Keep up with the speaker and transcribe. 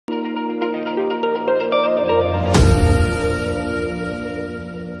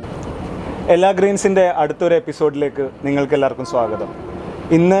Elagreens-inde അടുത്തൊരു എപ്പിസോഡിലേക്ക് നിങ്ങൾക്ക് എല്ലാവർക്കും സ്വാഗതം.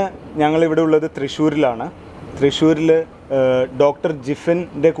 ഇന്ന് ഞങ്ങൾ ഇവിടെ ഉള്ളത് തൃശ്ശൂരിലാണ്. തൃശ്ശൂരിൽ ഡോക്ടർ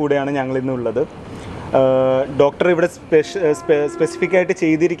ജിഫിൻ്റെ കൂടെയാണ് ഞങ്ങൾ ഇന്ന് ഉള്ളത്. ഡോക്ടർ ഇവിടെ സ്പെസിഫിക് ആയിട്ട്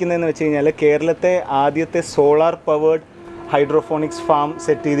ചെയ്തിരിക്കുന്നതെന്ന് വെച്ച് കഴിഞ്ഞാൽ കേരളത്തെ ആദ്യത്തെ solar powered hydroponics farm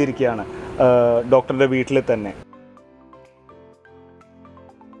set ചെയ്തിരിക്കുകയാണ് ഡോക്ടറുടെ വീട്ടിൽ തന്നെ.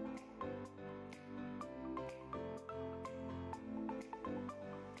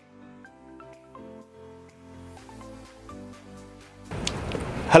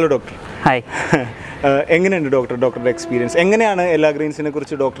 Hello doctor. ഹായ്. എങ്ങനെയുണ്ട് ഡോക്ടറുടെ എക്സ്പീരിയൻസ്? എങ്ങനെയാണ് എലാഗ്രീൻസിനെ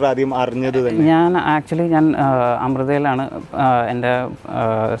കുറിച്ച് ഡോക്ടർ ആദ്യം അറിഞ്ഞത് തന്നെ? ഞാൻ അമൃതയിലാണ് എൻ്റെ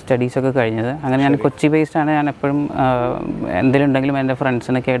സ്റ്റഡീസൊക്കെ കഴിഞ്ഞത്. അങ്ങനെ ഞാൻ കൊച്ചി ബേസ്ഡാണ്. ഞാൻ എപ്പോഴും എന്തെങ്കിലും ഉണ്ടെങ്കിലും എൻ്റെ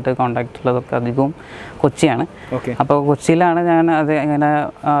ഫ്രണ്ട്സിനൊക്കെ ആയിട്ട് കോൺടാക്റ്റ് ഉള്ളതൊക്കെ അധികവും കൊച്ചിയാണ്. അപ്പോൾ കൊച്ചിയിലാണ് ഞാൻ അത് ഇങ്ങനെ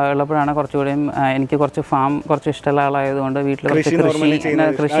ഉള്ളപ്പോഴാണ് കുറച്ചുകൂടിയും എനിക്ക് കുറച്ച് ഇഷ്ടമുള്ള ആളായതുകൊണ്ട് വീട്ടിൽ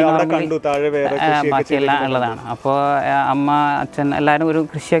കൃഷി ബാക്കിയെല്ലാം ഉള്ളതാണ്. അപ്പോൾ അമ്മ അച്ഛൻ എല്ലാവരും ഒരു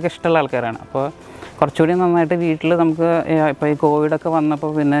കൃഷിയൊക്കെ ഇഷ്ടമുള്ള ആൾക്കാരാണ്. അപ്പോൾ കുറച്ചുകൂടി നന്നായിട്ട് വീട്ടിൽ നമുക്ക് ഇപ്പോൾ ഈ കോവിഡൊക്കെ വന്നപ്പോൾ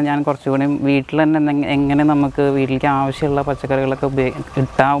പിന്നെ ഞാൻ കുറച്ചുകൂടി വീട്ടിൽ തന്നെ എങ്ങനെ നമുക്ക് വീട്ടിലേക്ക് ആവശ്യമുള്ള പച്ചക്കറികളൊക്കെ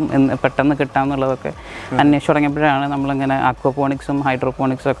പെട്ടെന്ന് കിട്ടാം എന്നുള്ളതൊക്കെ അന്വേഷിച്ച് തുടങ്ങിയപ്പോഴാണ് നമ്മളിങ്ങനെ അക്വപോണിക്സും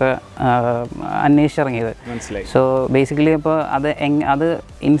ഹൈഡ്രോപോണിക്സും ഒക്കെ അന്വേഷിച്ചിറങ്ങിയത്. സോ ബേസിക്കലി ഇപ്പോൾ അത്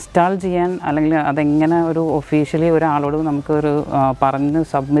ഇൻസ്റ്റാൾ ചെയ്യാൻ അല്ലെങ്കിൽ അതെങ്ങനെ ഒരു ഒഫീഷ്യലി ഒരാളോട് നമുക്കൊരു പറഞ്ഞ്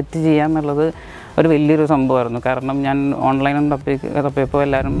സബ്മിറ്റ് ചെയ്യാമെന്നുള്ളത് ഒരു വലിയൊരു സംഭവമായിരുന്നു. കാരണം ഞാൻ ഓൺലൈനും തപ്പിയപ്പോൾ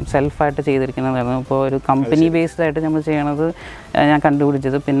എല്ലാവരും സെൽഫായിട്ട് ചെയ്തിരിക്കുന്നതായിരുന്നു. ഇപ്പോൾ ഒരു ബേസ്ഡ് ആയിട്ട് നമ്മൾ ചെയ്യണത് ഞാൻ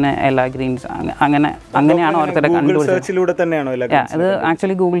കണ്ടുപിടിച്ചത് പിന്നെ എലാഗ്രീൻസ് അങ്ങനെയാണ് ഓരോരുത്തരുടെ കണ്ടുപിടിച്ചത്. അത്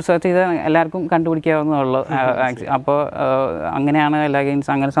ആക്ച്വലി ഗൂഗിൾ സെർച്ച് ചെയ്താൽ എല്ലാവർക്കും കണ്ടുപിടിക്കാവുന്നതുള്ളൂ. അപ്പോൾ അങ്ങനെയാണ്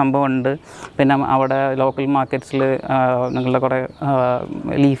എലാഗ്രീൻസ് അങ്ങനെ സംഭവം ഉണ്ട്. പിന്നെ അവിടെ ലോക്കൽ മാർക്കറ്റ്സിൽ നിങ്ങളുടെ കുറേ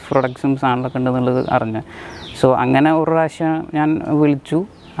ലീഫ് പ്രൊഡക്ട്സും സാധനങ്ങളൊക്കെ ഉണ്ടെന്നുള്ളത് അറിഞ്ഞു. സോ അങ്ങനെ ഒരു പ്രാവശ്യം ഞാൻ വിളിച്ചു.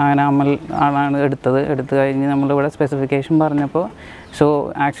 അങ്ങനെ ആളാണ് എടുത്തു കഴിഞ്ഞ് നമ്മളിവിടെ സ്പെസിഫിക്കേഷൻ പറഞ്ഞപ്പോൾ സോ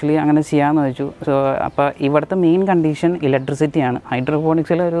ആക്ച്വലി അങ്ങനെ ചെയ്യാമെന്ന് വെച്ചു. സോ അപ്പോൾ ഇവിടുത്തെ മെയിൻ കണ്ടീഷൻ ഇലക്ട്രിസിറ്റിയാണ്.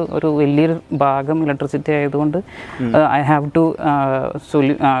 ഹൈഡ്രോപോണിക്സിലെ ഒരു വലിയൊരു ഭാഗം ഇലക്ട്രിസിറ്റി ആയതുകൊണ്ട് I have to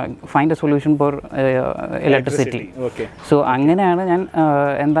find A solution for electricity. So അങ്ങനെയാണ് ഞാൻ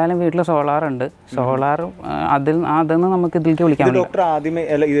എന്തായാലും വീട്ടിൽ സോളാറുണ്ട്. അതൊന്ന് നമുക്ക് ഇതിലേക്ക് വിളിക്കാം. ഡോക്ടർ ആദ്യമേ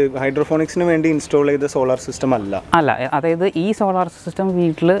ഹൈഡ്രോപോണിക്സിന് വേണ്ടി ഇൻസ്റ്റാൾ ചെയ്ത സോളാർ സിസ്റ്റം അല്ല. അതായത് ഈ സോളാർ സിസ്റ്റം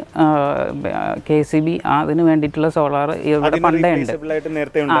വീട്ടിൽ KCB അതിന് വേണ്ടിയിട്ടുള്ള സോളാർ ഇവിടെ പണ്ടേ ഉണ്ട്,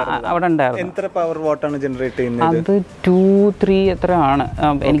 അവിടെ ഉണ്ടായിരുന്നു. അത് 2-3 എത്ര ആണ്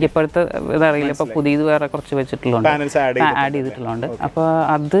എനിക്കിപ്പോഴത്തെ ഇതറിയില്ല. ഇപ്പോൾ പുതിയത് വേറെ കുറച്ച് വെച്ചിട്ടുള്ളതുണ്ട്, ആഡ് ചെയ്തിട്ടുള്ളതുണ്ട്. അപ്പോൾ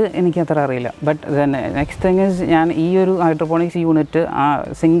അത് എനിക്ക് അത്ര അറിയില്ല. ബട്ട് നെക്സ്റ്റ് തിങ് ഈസ് ഞാൻ ഈ ഒരു ഹൈഡ്രോപോണിക്സ് യൂണിറ്റ്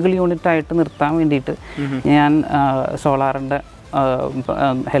സിംഗിൾ യൂണിറ്റ് ആയിട്ട് നിർത്താൻ വേണ്ടിയിട്ട് ഞാൻ സോളാറിൻ്റെ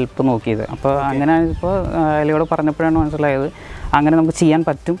ഹെൽപ്പ് നോക്കിയത്. അപ്പോൾ അങ്ങനെ ഇപ്പോൾ എലിയോട് പറഞ്ഞപ്പോഴാണ് മനസ്സിലായത് അങ്ങനെ നമുക്ക് ചെയ്യാൻ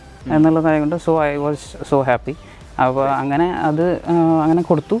പറ്റും എന്നുള്ളതായതുകൊണ്ട്. So I was so happy. അപ്പോൾ അങ്ങനെ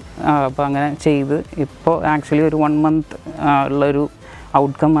കൊടുത്തു. അപ്പോൾ അങ്ങനെ ചെയ്ത് ഇപ്പോൾ ആക്ച്വലി ഒരു 1 month ഉള്ളൊരു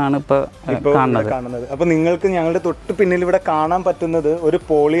ഔട്ട്കം ആണ് ഇപ്പോൾ കാണുന്നത്. അപ്പോൾ നിങ്ങൾക്ക് ഞങ്ങളുടെ തൊട്ട് പിന്നിൽ ഇവിടെ കാണാൻ പറ്റുന്നത് ഒരു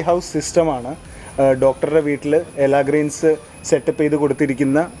പോളി ഹൗസ് സിസ്റ്റമാണ്. ഡോക്ടറുടെ വീട്ടിൽ എലാഗ്രീൻസ് സെറ്റപ്പ് ചെയ്ത്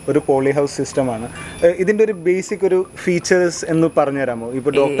കൊടുത്തിരിക്കുന്ന ഒരു പോളി ഹൗസ് സിസ്റ്റമാണ്. ഇതിൻ്റെ ഒരു ബേസിക് ഒരു ഫീച്ചേഴ്സ് എന്ന് പറഞ്ഞുതരാമോ?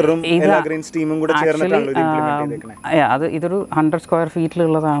 ഇപ്പോൾ ഡോക്ടറും എലാഗ്രീൻസ് ടീമും കൂടെ ചേർന്നിട്ടാണ് ഇതൊരു 100 square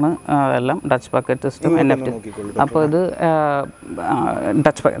feet-ലുള്ളതാണ്. എല്ലാം ഡച്ച് ബക്കറ്റ് സിസ്റ്റം NFT. അപ്പോൾ ഇത്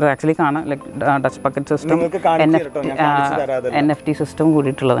ആക്ച്വലി കാണാം Dutch bucket system NFT system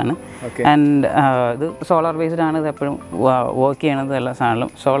കൂടിയിട്ടുള്ളതാണ്. And ഇത് സോളാർ ബേസ്ഡ് ആണ്. ഇത് എപ്പോഴും വർക്ക് ചെയ്യണത് എല്ലാ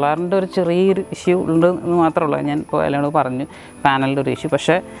സാധനങ്ങളും. സോളാറിൻ്റെ ഒരു ചെറിയൊരു ഇഷ്യൂ ഉണ്ട് എന്ന് മാത്രമല്ല. ഞാൻ ഇപ്പോൾ എല്ലാവരോടും പറഞ്ഞു പാനലിൻ്റെ ഒരു ഇഷ്യൂ.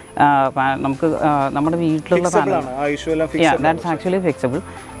 പക്ഷേ നമുക്ക് നമ്മുടെ വീട്ടിലുള്ള that's actually ഫിക്സബിൾ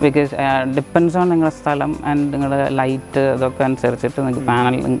because depends on നിങ്ങളുടെ സ്ഥലം ആൻഡ് നിങ്ങളുടെ ലൈറ്റ് ഇതൊക്കെ അനുസരിച്ചിട്ട് നിങ്ങൾക്ക്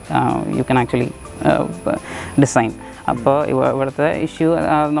panel you can actually design. അപ്പോൾ ഇവിടുത്തെ ഇഷ്യൂ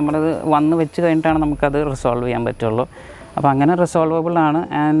നമ്മളത് വന്ന് വെച്ച് കഴിഞ്ഞിട്ടാണ് നമുക്കത് റിസോൾവ് ചെയ്യാൻ പറ്റുള്ളൂ. അപ്പോൾ അങ്ങനെ റിസോൾവബിൾ ആണ്.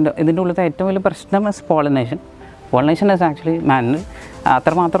 ആൻഡ് ഇതിൻ്റെ ഉള്ളിലത്തെ ഏറ്റവും വലിയ പ്രശ്നം പോളിനേഷൻ ഈസ് ആക്ച്വലി മാനുവൽ.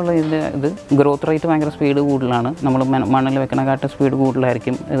 അത്രമാത്രമുള്ള ഇത് ഗ്രോത്ത് റേറ്റ് ഭയങ്കര സ്പീഡ് കൂടുതലാണ്. നമ്മൾ മണ്ണിൽ വെക്കണക്കാട്ട് സ്പീഡ്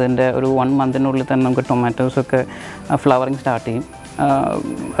കൂടുതലായിരിക്കും. ഇതിൻ്റെ ഒരു 1 month-നുള്ളിൽ തന്നെ നമുക്ക് ടൊമാറ്റോസൊക്കെ ഫ്ലവറിങ് സ്റ്റാർട്ട് ചെയ്യും.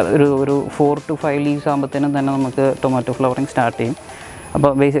 ഒരു 4 to 5 leaves ആകുമ്പോഴത്തേനും തന്നെ നമുക്ക് ടൊമാറ്റോ ഫ്ലവറിങ് സ്റ്റാർട്ട് ചെയ്യും.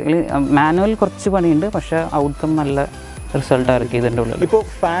 അപ്പോൾ ബേസിക്കലി മാനുവൽ കുറച്ച് പണിയുണ്ട്, പക്ഷേ ഔട്ട്കം നല്ല റിസൾട്ടായിരിക്കും ഇതിൻ്റെ ഉള്ളിൽ. ഇപ്പോൾ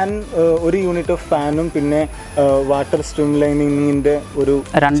ഫാൻ ഒരു യൂണിറ്റ് ഓഫ് ഫാനും പിന്നെ വാട്ടർ സ്ട്രീം ലൈനിങ്ങിൻ്റെ ഒരു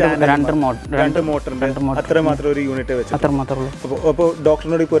രണ്ട് മോട്ടർ അത്ര മാത്രം ഒരു യൂണിറ്റ് വെച്ച് അത്ര മാത്രമേ ഉള്ളൂ. അപ്പോൾ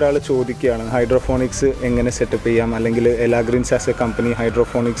ഡോക്ടറിനോട് ഇപ്പോൾ ഒരാൾ ചോദിക്കുകയാണ് ഹൈഡ്രോഫോണിക്സ് എങ്ങനെ സെറ്റപ്പ് ചെയ്യാം, അല്ലെങ്കിൽ എലാഗ്രീൻസ് as A company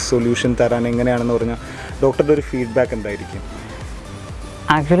hydroponics solution തരാൻ എങ്ങനെയാണെന്ന് പറഞ്ഞാൽ ഡോക്ടറുടെ ഒരു ഫീഡ്ബാക്ക് എന്തായിരിക്കും?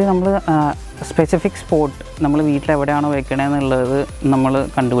 ആക്ച്വലി നമ്മൾ സ്പെസിഫിക് സ്പോട്ട് നമ്മൾ വീട്ടിൽ എവിടെയാണോ വെക്കണേന്നുള്ളത് നമ്മൾ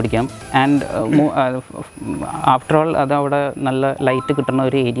കണ്ടുപിടിക്കാം. ആൻഡ് ആഫ്റ്റർ ഓൾ അത് അവിടെ നല്ല ലൈറ്റ് കിട്ടുന്ന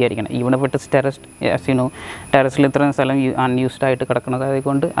ഒരു ഏരിയ ആയിരിക്കണം. ഇവിടെ വിട്ട് ടെറസിൽ ഇത്രയും സ്ഥലം അൺയൂസ്ഡ് ആയിട്ട് കിടക്കുന്നത്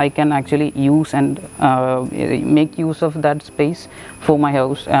അതുകൊണ്ട് I can actually use and make use of that space for my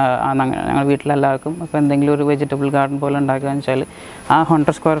house. ഞങ്ങൾ വീട്ടിലെല്ലാവർക്കും അപ്പോൾ എന്തെങ്കിലും ഒരു വെജിറ്റബിൾ ഗാർഡൻ പോലെ ഉണ്ടാക്കുകയെന്ന് വെച്ചാൽ ആ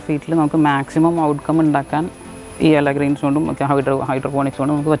 100 സ്ക്വയർ ഫീറ്റിൽ നമുക്ക് മാക്സിമം ഔട്ട്കം ഉണ്ടാക്കാൻ ഈ എലഗ്രീൻസ് കൊണ്ടും ഒക്കെ ഹൈഡ്രോപോണിക്സ്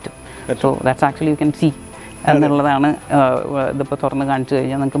കൊണ്ടും നമുക്ക് പറ്റും. So that's actually you can see എന്നുള്ളതാണ്. ഇതിപ്പോൾ തുറന്ന് കാണിച്ചു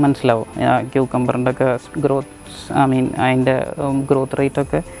കഴിഞ്ഞാൽ നിങ്ങൾക്ക് മനസ്സിലാവും. ക്യൂക്കമ്പറിൻ്റെ ഒക്കെ അതിൻ്റെ ഗ്രോത്ത്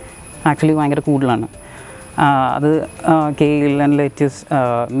റേറ്റൊക്കെ ആക്ച്വലി ഭയങ്കര കൂടുതലാണ്. അത് കെയിൽ ആൻഡ് ലെറ്റസ്,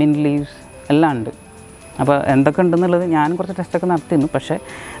 മിൻറ്റ് ലീവ്സ് എല്ലാം ഉണ്ട്. അപ്പോൾ എന്തൊക്കെ ഉണ്ടെന്നുള്ളത് ഞാൻ കുറച്ച് ടെസ്റ്റൊക്കെ നടത്തിയിരുന്നു. പക്ഷേ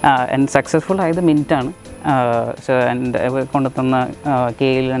സക്സസ്ഫുൾ ആയത് മിൻറ്റാണ്. ആൻഡ് കൊണ്ടുതന്ന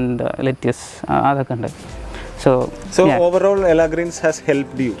കെയിൽ ആൻഡ് ലെറ്റസ് അതൊക്കെ ഉണ്ട്. So overall Elagreens has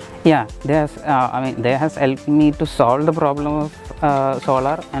helped you. Yeah, they has helped me to solve the problem of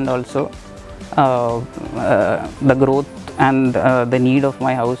solar, and also the growth and the need of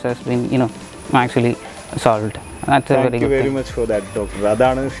my house has been actually solved. That's a very good thing. Thank you very much for that, doctor.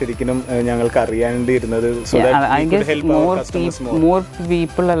 അതാണ് ശരിക്കും ഞങ്ങൾക്ക് അറിയാണ്ടിരുന്നത്. So that I guess more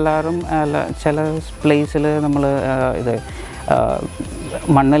people എല്ലാവരും ചില പ്ലേസിൽ നമ്മൾ ഇത്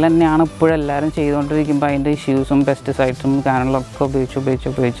മണ്ണിൽ തന്നെയാണ് ഇപ്പോഴും എല്ലാവരും ചെയ്തുകൊണ്ടിരിക്കുമ്പോൾ അതിൻ്റെ ഇഷ്യൂസും പെസ്റ്റിസൈഡ്സും കാര്യങ്ങളൊക്കെ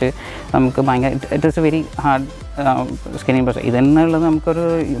ഉപയോഗിച്ച് നമുക്ക് ഭയങ്കര it is A very hard skinning process. ഇതെന്നുള്ളത്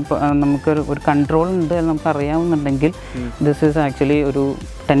നമുക്കൊരു കൺട്രോൾ ഉണ്ട് നമുക്ക് അറിയാവുന്നുണ്ടെങ്കിൽ ദിസ് ഈസ് ആക്ച്വലി ഒരു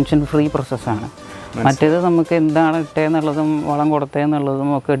ടെൻഷൻ ഫ്രീ പ്രോസസ്സാണ്. മറ്റേത് നമുക്ക് എന്താണ് ഇട്ടേന്നുള്ളതും വളം കൊടുത്തതെന്നുള്ളതും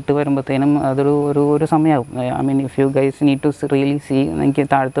ഒക്കെ ഇട്ട് വരുമ്പോഴത്തേനും അതൊരു സമയമാകും. I mean if you guys need to really see, എനിക്ക്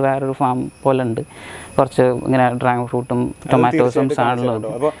താഴത്ത് വേറൊരു ഫാം പോലെ ഉണ്ട്, കുറച്ച് ഇങ്ങനെ ഡ്രാഗൺ ഫ്രൂട്ടും ടൊമാറ്റോസും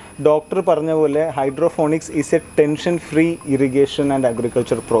സാധനങ്ങളും. അപ്പോൾ ഡോക്ടർ പറഞ്ഞ പോലെ hydroponics is A tension free irrigation and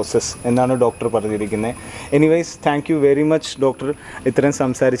agriculture process എന്നാണ് ഡോക്ടർ പറഞ്ഞിരിക്കുന്നത്. Anyways thank you very much doctor ഇത്രയും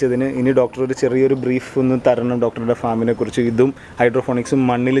സംസാരിച്ചതിന്. ഇനി ഡോക്ടർ ഒരു ചെറിയൊരു ബ്രീഫ് ഒന്ന് തരണം ഡോക്ടറുടെ ഫാമിനെ കുറിച്ച്, ഇതും ഹൈഡ്രോഫോണിക്സും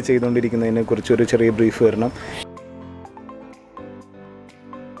മണ്ണിൽ ചെയ്തുകൊണ്ടിരിക്കുന്നതിനെ കുറിച്ച് ഒരു ചെറിയ ബ്രീഫ് തരണം.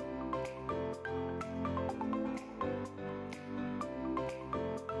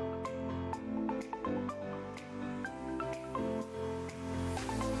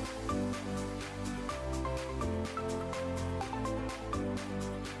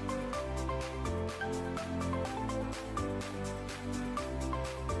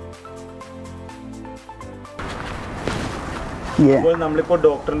 ഇപ്പോൾ നമ്മളിപ്പോൾ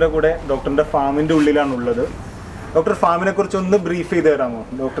ഡോക്ടറിന്റെ ഫാമിന്റെ ഉള്ളിലാണുള്ളത്. ഡോക്ടർ ഫാമിനെ കുറിച്ച് ഒന്ന് ബ്രീഫ് ചെയ്ത് തരാമോ?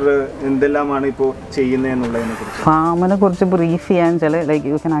 ഡോക്ടർ എന്തെല്ലാമാണ് ഇപ്പോൾ ചെയ്യുന്നതെന്നുള്ളതിനെ കുറിച്ച്. ഫാമിനെ കുറിച്ച് ബ്രീഫ് ചെയ്യാൻ വെച്ചാൽ like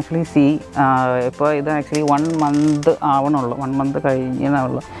you can actually see, ഇപ്പോൾ ഇത് ആക്ച്വലി 1 മന്ത് ആവണുള്ളൂ, 1 മന്ത്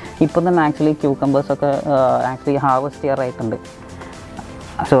കഴിഞ്ഞുള്ളൂ. ഇപ്പം തന്നെ ആക്ച്വലി ക്യൂക്കമ്പേഴ്സൊക്കെ ആക്ച്വലി ഹാർവെസ്റ്റ് ചെയ്യാറായിട്ടുണ്ട്.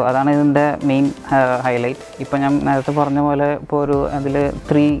 സോ അതാണ് ഇതിൻ്റെ മെയിൻ ഹൈലൈറ്റ്. ഇപ്പോൾ ഞാൻ നേരത്തെ പറഞ്ഞ പോലെ ഇപ്പോൾ അതിൽ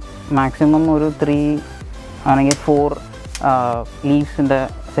 3 മാക്സിമം ഒരു 3 ആണെങ്കിൽ 4 ലീവ്സിൻ്റെ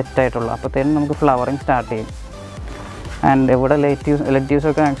സെറ്റായിട്ടുള്ളൂ. അപ്പോഴത്തേനും നമുക്ക് ഫ്ലവറിങ് സ്റ്റാർട്ട് ചെയ്യും. ആൻഡ് ഇവിടെ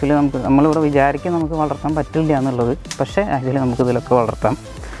ലെറ്റ്യൂസൊക്കെ ആക്ച്വലി നമ്മളിവിടെ വിചാരിക്കും നമുക്ക് വളർത്താൻ പറ്റില്ല എന്നുള്ളത്, പക്ഷേ ആക്ച്വലി നമുക്ക് ഇതിലൊക്കെ വളർത്താം.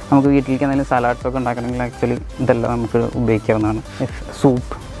 നമുക്ക് വീട്ടിലേക്ക് എന്തെങ്കിലും സലാഡ്സൊക്കെ ഉണ്ടാക്കണമെങ്കിൽ ആക്ച്വലി ഇതെല്ലാം നമുക്ക് ഉപയോഗിക്കാവുന്നതാണ്.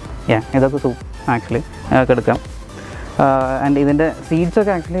 സൂപ്പ്, ഇതൊക്കെ സൂപ്പ് ആക്ച്വലി എടുക്കാം. ആൻഡ് ഇതിൻ്റെ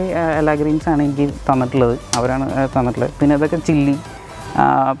സീഡ്സൊക്കെ ആക്ച്വലി എലാഗ്രീൻസ് ആണ് എനിക്ക് തന്നിട്ടുള്ളത്, അവരാണ് തന്നിട്ടുള്ളത്. പിന്നെ ഇതൊക്കെ ചില്ലി,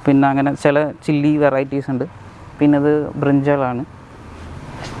 പിന്നെ അങ്ങനെ ചില ചില്ലി വെറൈറ്റീസ് ഉണ്ട്. പിന്നെ ഇത് ബ്രിഞ്ചാളാണ്.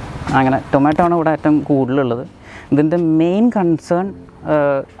 അങ്ങനെ ടൊമാറ്റോ ആണ് ഇവിടെ ഏറ്റവും കൂടുതലുള്ളത്. ഇതിൻ്റെ മെയിൻ കൺസേൺ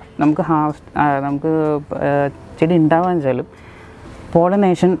നമുക്ക് ചെടി ഉണ്ടാവാൻ വെച്ചാലും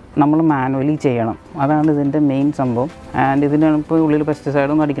പോളിനേഷൻ നമ്മൾ മാനുവലി ചെയ്യണം. അതാണ് ഇതിൻ്റെ മെയിൻ സംഭവം. ആൻഡ് ഇതിനാണ് ഇപ്പോൾ ഉള്ളിൽ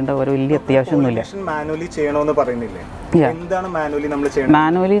പെസ്റ്റിസൈഡൊന്നും അടിക്കേണ്ട ഒരു വലിയ അത്യാവശ്യമൊന്നുമില്ല.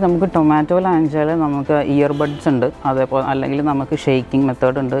 മാനുവലി നമുക്ക് ടൊമാറ്റോയിലാണെന്ന് വെച്ചാൽ നമുക്ക് ഇയർബഡ്സ് ഉണ്ട്, അതേപോലെ അല്ലെങ്കിൽ നമുക്ക് ഷെയ്ക്കിംഗ്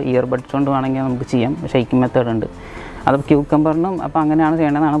മെത്തേഡ് ഉണ്ട്. ഇയർബഡ്സ് കൊണ്ട് വേണമെങ്കിൽ നമുക്ക് ചെയ്യാം, ഷെയ്ക്കിംഗ് മെത്തേഡ് ഉണ്ട്. അത് ക്യൂക്കമ്പറിനും അപ്പോൾ അങ്ങനെയാണ്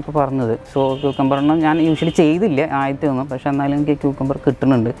ചെയ്യേണ്ടതെന്നാണ് ഇപ്പോൾ പറഞ്ഞത്. സോ ക്യൂക്കമ്പറിനും ഞാൻ യൂഷ്വലി ചെയ്തില്ല ആദ്യത്തെയൊന്നും, പക്ഷേ എന്നാലും എനിക്ക് ക്യൂക്കമ്പർ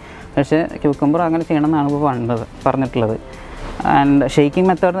കിട്ടുന്നുണ്ട്. പക്ഷേ ക്യൂക്കമ്പർ അങ്ങനെ ചെയ്യണമെന്നാണ് ഇപ്പോൾ പറഞ്ഞിട്ടുള്ളത്. ആൻഡ് ഷെയ്ക്കിംഗ്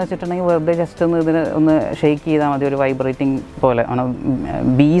മെത്തേഡ് എന്ന് വെച്ചിട്ടുണ്ടെങ്കിൽ വെറുതെ ജസ്റ്റ് ഒന്ന് ഷെയ്ക്ക് ചെയ്താൽ മതി, ഒരു വൈബ്രേറ്റിംഗ് പോലെ ആണ്.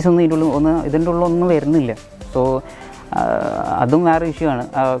 ബീസ് ഒന്നും ഇതിൻ്റെ ഉള്ളൊന്നും വരുന്നില്ല. സോ അതും വേറെ ഇഷ്യൂ ആണ്.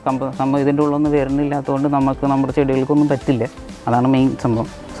 ഇതിൻ്റെ ഉള്ളൊന്നും വരുന്നില്ലാത്തതുകൊണ്ട് നമുക്ക് നമ്മുടെ ചെടികൾക്കൊന്നും പറ്റില്ല. അതാണ് മെയിൻ സംഭവം.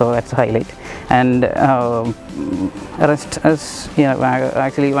 So that's highlight. And rest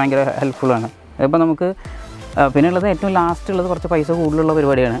actually ഭയങ്കര ഹെൽപ്ഫുള്ളാണ്. ഇപ്പോൾ നമുക്ക് പിന്നെ ഉള്ളത് ഏറ്റവും ലാസ്റ്റ് ഉള്ളത് കുറച്ച് പൈസ കൂടുതലുള്ള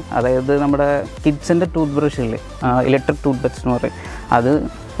പരിപാടിയാണ്. അതായത് നമ്മുടെ കിഡ്സിൻ്റെ ടൂത്ത് ബ്രഷ് ഇല്ലേ, ഇലക്ട്രിക് ടൂത്ത് ബ്രഷ് എന്ന് പറയും, അത്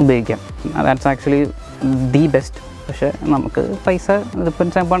ഉപയോഗിക്കാം. That's actually the best. പക്ഷേ നമുക്ക് പൈസ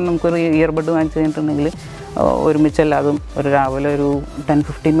ഡിപ്പെൻസ് ആകുമ്പോൾ നമുക്കൊരു ഇയർബഡ് വാങ്ങിച്ച് കഴിഞ്ഞിട്ടുണ്ടെങ്കിൽ ഒരുമിച്ചല്ലാതും ഒരു രാവിലെ ഒരു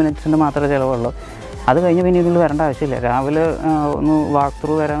 10-15 മിനിറ്റ്സിൻ്റെ മാത്രമേ ചിലവുള്ളൂ. അത് കഴിഞ്ഞ് പിന്നെ ഇതിൽ വരേണ്ട ആവശ്യമില്ല. രാവിലെ ഒന്ന് വാക്ക്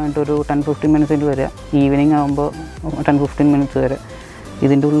ത്രൂ വരാൻ വേണ്ടി ഒരു 10-15 മിനിറ്റ്സിൽ വരിക, ഈവനിങ് ആകുമ്പോൾ 10-15 മിനിറ്റ്സ് വരെ.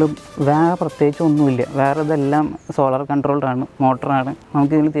 ഇതിൻ്റെ ഉള്ളിൽ വേറെ പ്രത്യേകിച്ച് ഒന്നുമില്ല. വേറെ ഇതെല്ലാം സോളാർ കൺട്രോൾഡാണ്, മോട്ടറാണ്.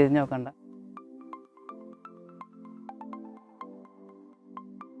 നമുക്കിതിൽ തിരിഞ്ഞ് നോക്കണ്ട.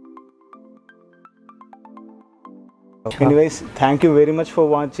 Anyways, thank you very much for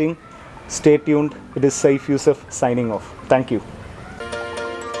watching. Stay tuned. It is Saif Yusuf signing off. Thank you.